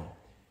platform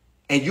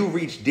and you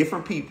reach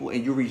different people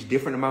and you reach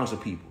different amounts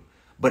of people.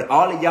 But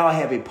all of y'all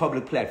have a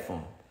public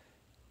platform.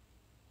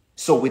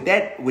 So with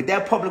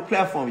that public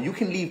platform, you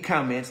can leave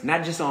comments,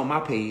 not just on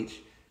my page.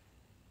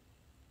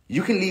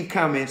 You can leave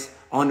comments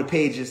on the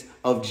pages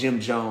of Jim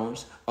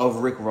Jones, of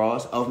Rick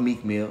Ross, of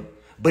Meek Mill.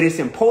 But it's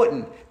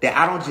important that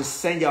I don't just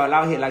send y'all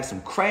out here like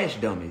some crash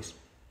dummies,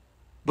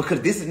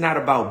 because this is not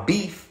about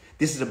beef.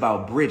 This is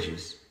about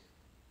bridges.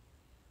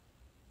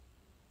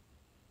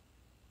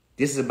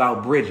 This is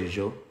about bridges,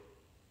 yo.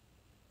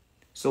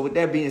 So with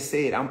that being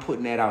said, I'm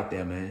putting that out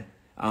there, man.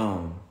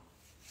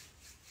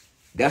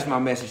 That's my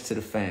message to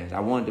the fans.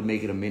 I wanted to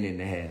make it a minute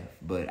and a half,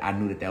 but I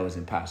knew that was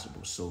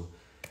impossible. So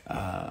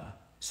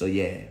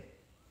yeah.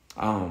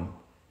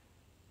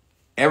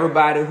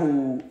 Everybody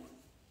who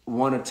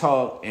want to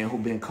talk and who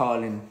been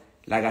calling,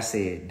 like I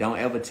said, don't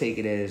ever take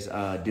it as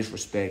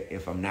disrespect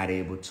if I'm not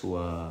able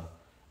to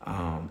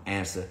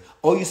answer.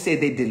 Oh, you said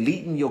they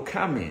deleting your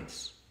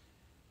comments.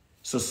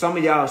 So some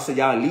of y'all,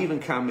 y'all leaving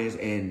comments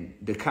and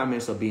the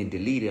comments are being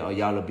deleted or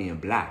y'all are being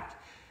blocked.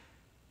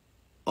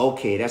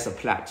 Okay, that's a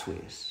plot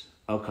twist.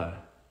 Okay,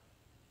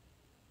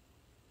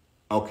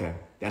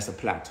 that's a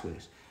plot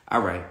twist.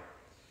 All right.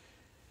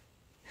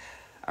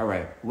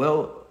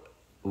 Well,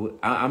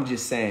 I'm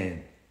just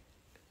saying.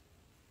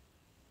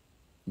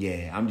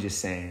 Yeah, I'm just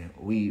saying.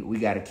 We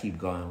got to keep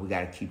going. We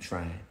got to keep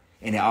trying,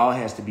 and it all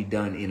has to be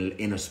done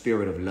in a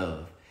spirit of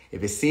love.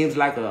 If it seems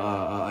like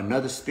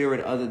another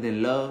spirit other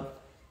than love,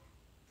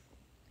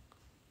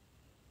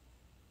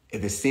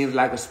 if it seems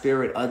like a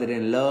spirit other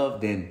than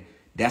love, then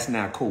that's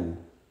not cool.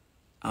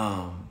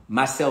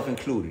 Myself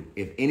included.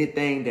 If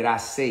anything that I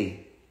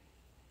say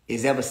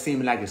is ever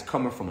seeming like it's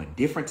coming from a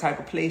different type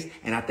of place,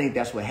 and I think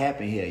that's what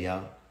happened here,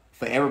 y'all.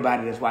 For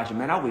everybody that's watching,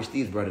 man, I wish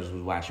these brothers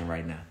was watching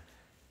right now.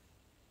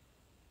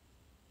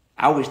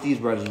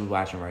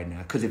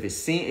 Because if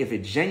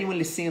it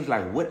genuinely seems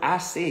like what I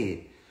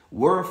said,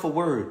 word for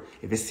word,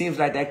 if it seems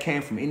like that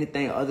came from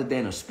anything other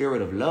than a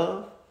spirit of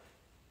love,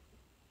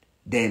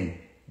 then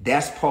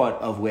that's part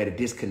of where the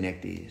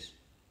disconnect is.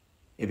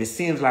 If it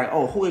seems like,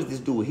 oh, who is this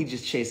dude? He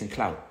just chasing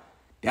clout.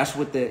 That's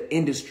what the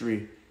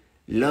industry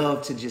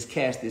love to just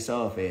cast this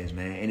off as,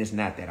 man. And it's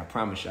not that. I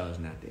promise y'all it's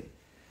not that.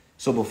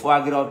 So before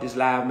I get off this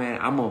live, man,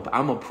 I'm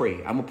gonna pray.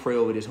 I'm gonna pray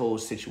over this whole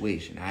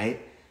situation, all right?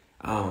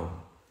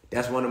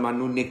 That's one of my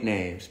new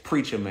nicknames,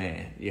 Preacher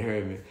Man. You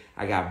heard me?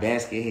 I got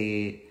Basket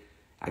Head.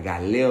 I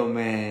got Lil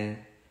Man.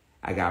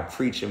 I got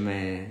Preacher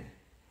Man.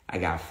 I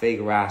got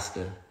Fake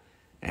Rasta.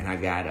 And I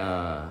got,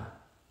 I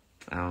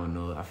don't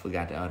know. I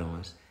forgot the other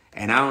ones.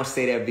 And I don't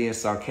say that being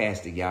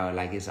sarcastic, y'all.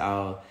 Like, it's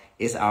all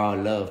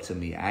love to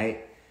me, all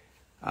right?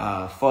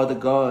 Father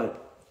God,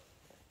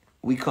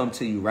 we come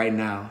to you right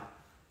now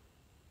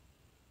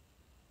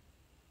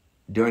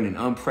during an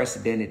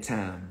unprecedented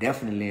time,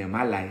 definitely in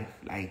my life.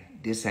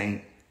 Like, this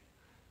ain't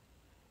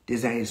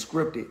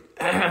scripted.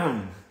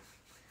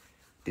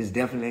 This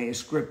definitely ain't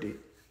scripted.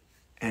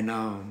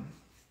 And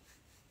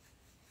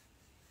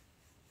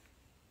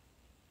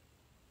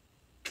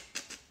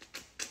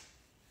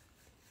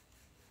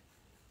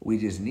we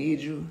just need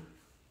you.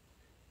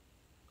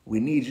 We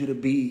need you to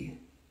be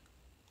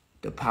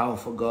the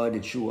powerful God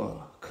that you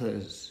are,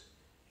 because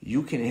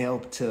you can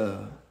help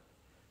to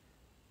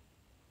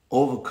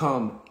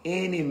overcome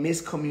any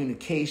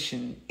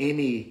miscommunication,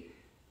 any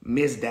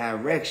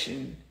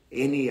misdirection,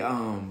 any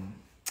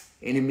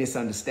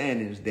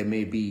misunderstandings that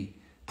may be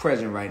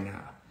present right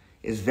now.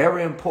 It's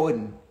very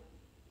important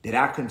that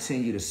I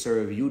continue to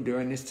serve you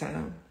during this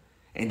time,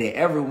 and that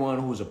everyone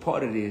who's a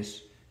part of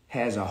this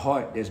has a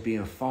heart that's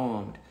being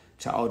formed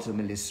to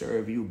ultimately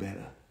serve you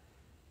better.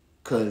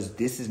 Because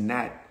this is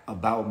not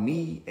about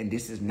me, and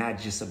this is not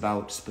just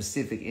about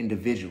specific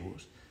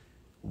individuals.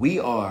 We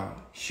are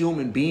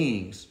human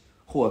beings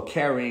who are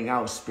carrying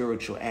out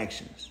spiritual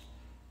actions.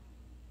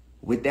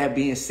 With that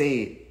being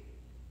said,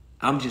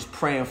 I'm just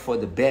praying for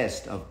the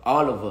best of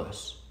all of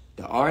us.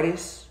 The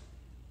artists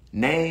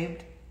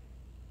named,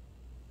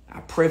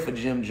 I pray for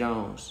Jim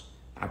Jones.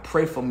 I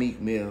pray for Meek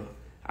Mill.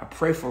 I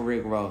pray for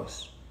Rick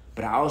Ross.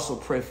 But I also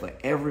pray for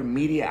every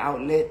media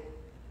outlet,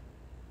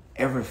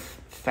 every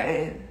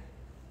fan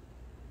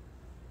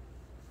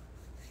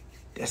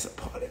that's a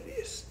part of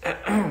this.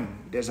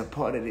 There's a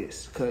part of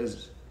this,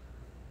 because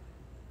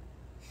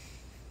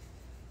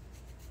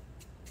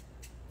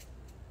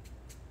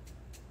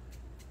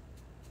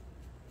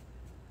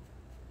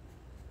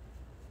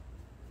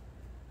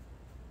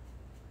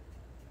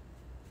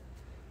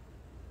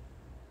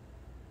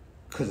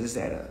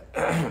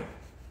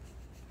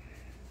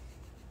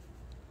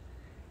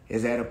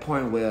it's at a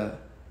point where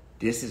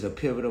this is a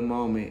pivotal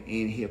moment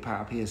in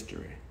hip-hop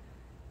history.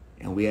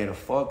 And we at a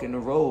fork in the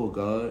road,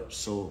 God.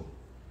 So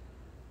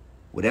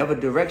whatever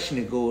direction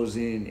it goes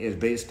in is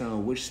based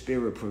on which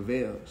spirit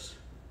prevails.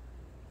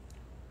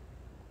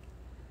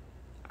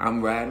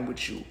 I'm riding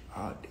with you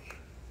all day.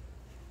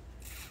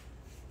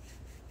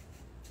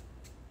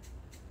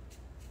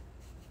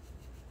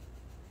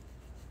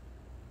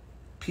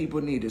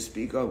 People need to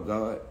speak up,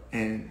 God,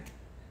 and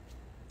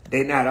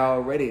they're not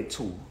all ready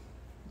to.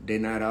 They're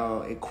not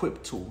all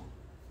equipped to.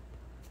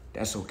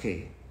 That's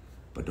okay.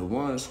 But the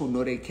ones who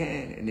know they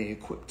can and they're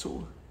equipped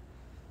to,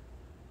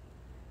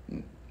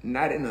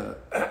 not in a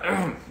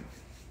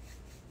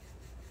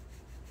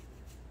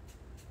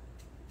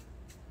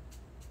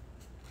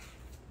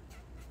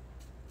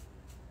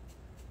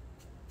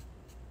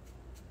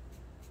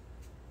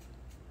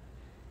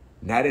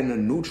not in a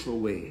neutral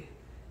way.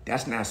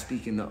 That's not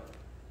speaking up.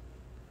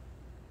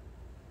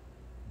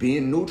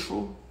 Being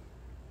neutral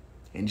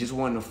and just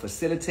wanting to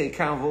facilitate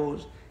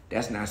convos,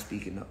 that's not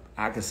speaking up.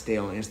 I could stay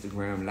on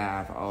Instagram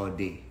Live all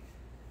day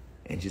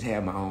and just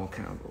have my own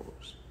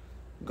convos.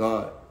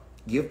 God,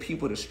 give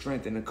people the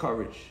strength and the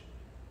courage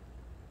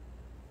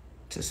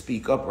to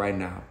speak up right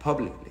now,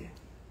 publicly.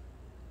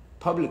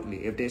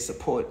 Publicly, if they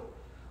support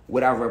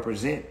what I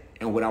represent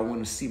and what I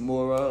want to see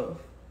more of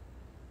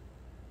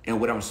and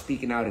what I'm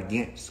speaking out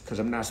against. Because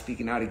I'm not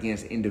speaking out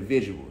against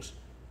individuals.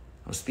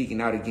 I'm speaking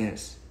out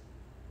against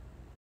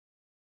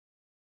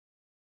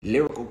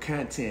lyrical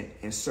content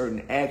and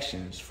certain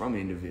actions from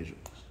individuals.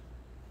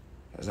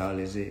 That's all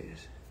this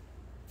is.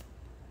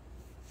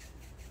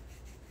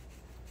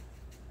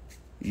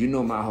 You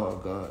know my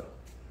heart, God.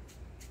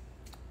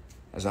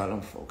 That's all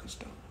I'm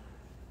focused on.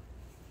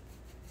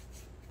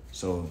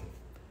 So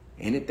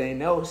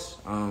anything else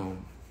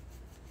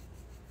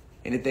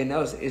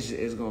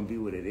is gonna be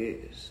what it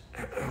is.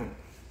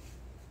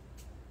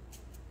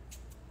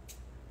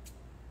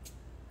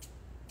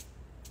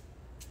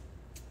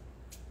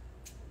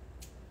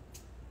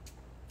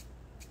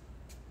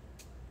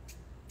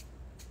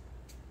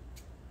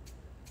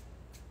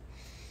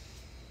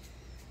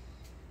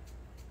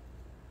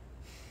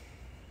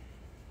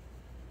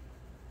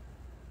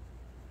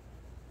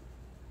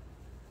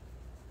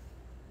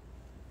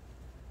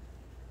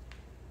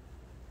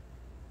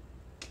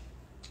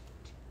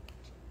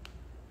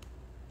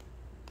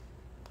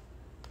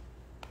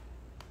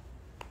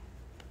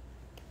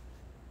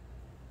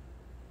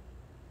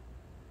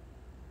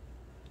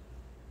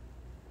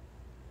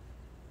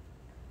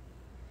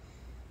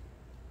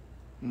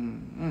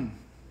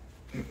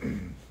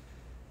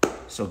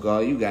 So God,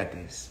 you got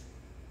this.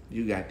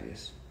 You got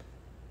this.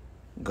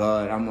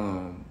 God, I'm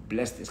gonna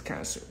bless this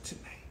concert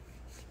tonight.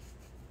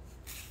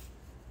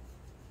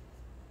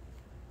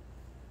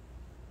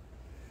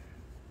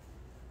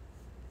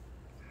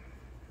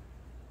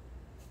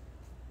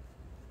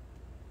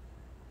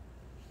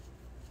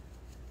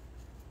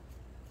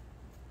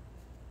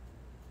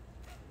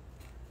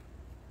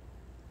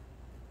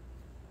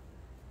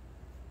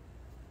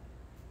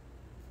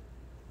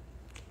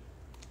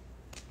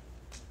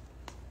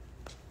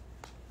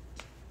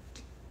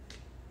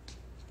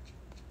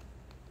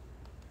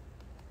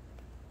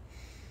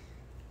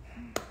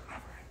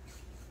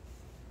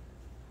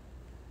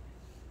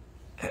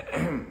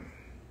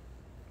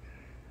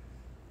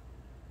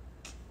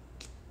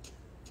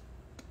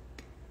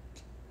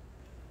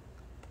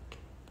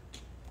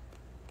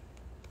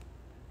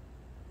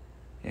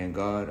 And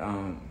God,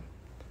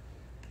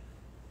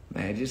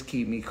 man, just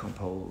keep me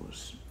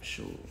composed.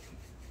 Sure.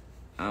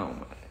 I don't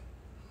mind.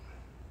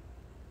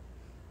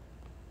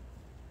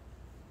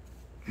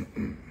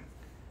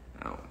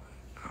 I don't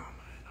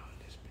mind all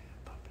this being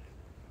public.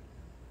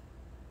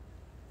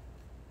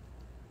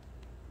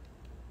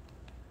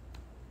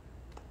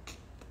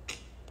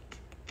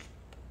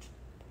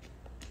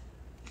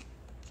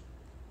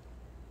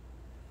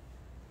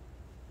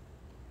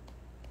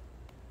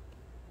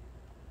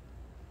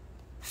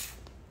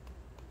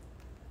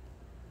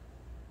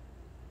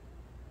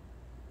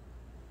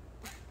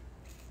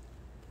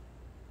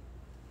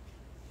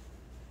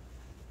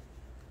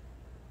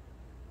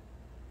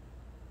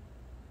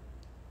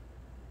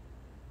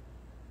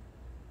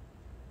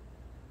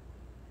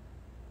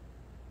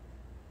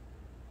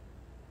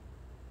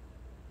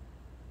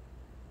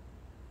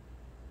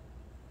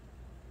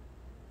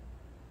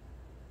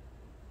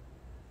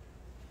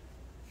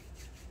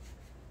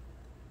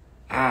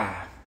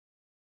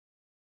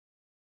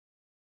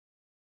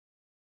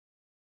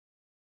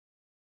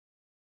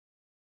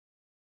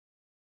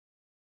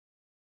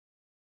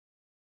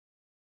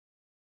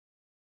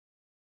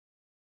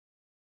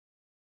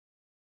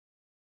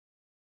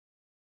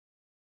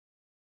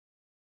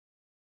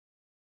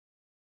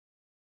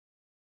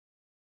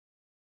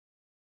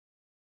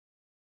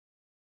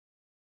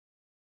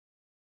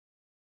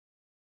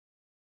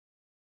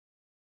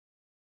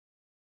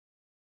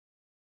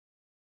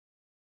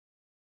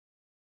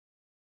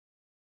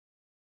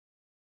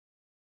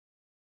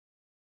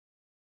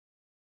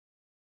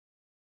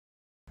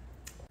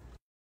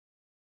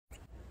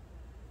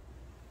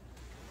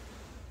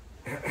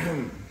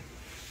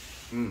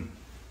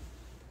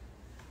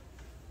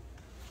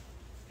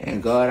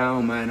 And God, I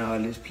don't mind all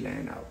this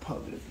playing out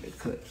publicly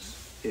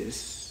because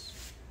it's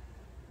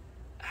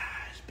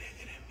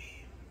bigger than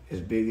me.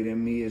 It's bigger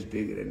than me. It's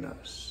bigger than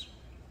us.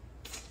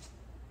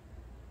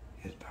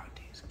 It's about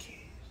these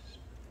kids.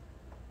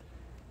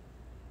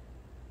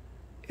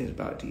 It's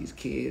about these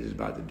kids. It's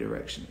about the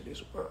direction of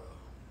this world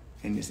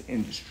and this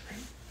industry.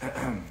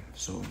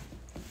 So,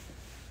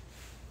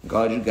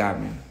 God, you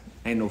got me.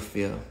 Ain't no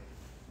fear.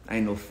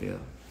 Ain't no fear.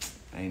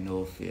 Ain't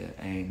no fear.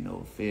 Ain't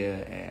no fear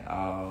at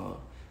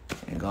all.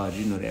 And God,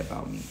 you know that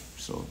about me.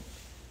 So,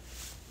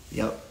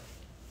 yep.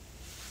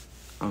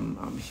 I'm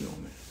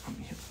human. I'm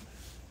human.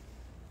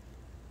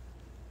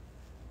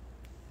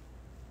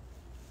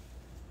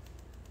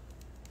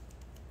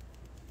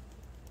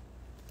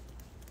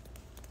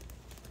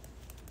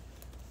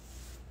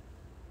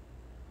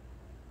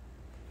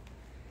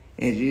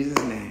 In Jesus'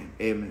 name,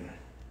 amen.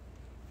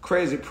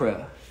 Crazy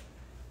prayer.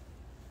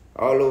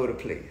 All over the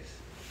place.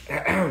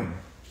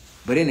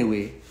 But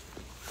anyway,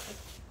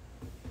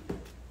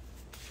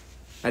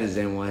 I just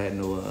didn't want to have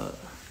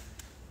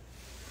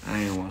I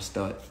ain't want to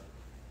start.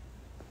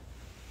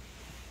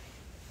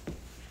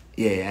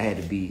 Yeah, I had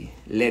to be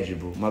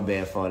legible. My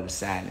bad for all the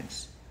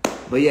silence.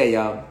 But yeah,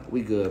 y'all,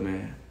 we good,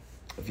 man.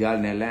 If y'all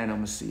in Atlanta, I'm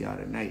going to see y'all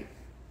tonight.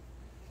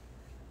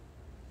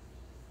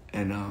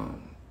 And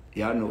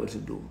y'all know what to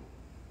do.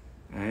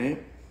 All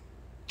right?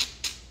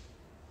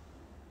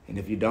 And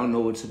if you don't know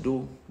what to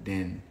do,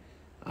 then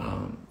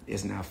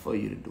it's not for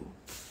you to do.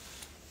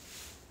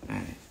 All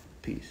right?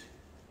 Peace.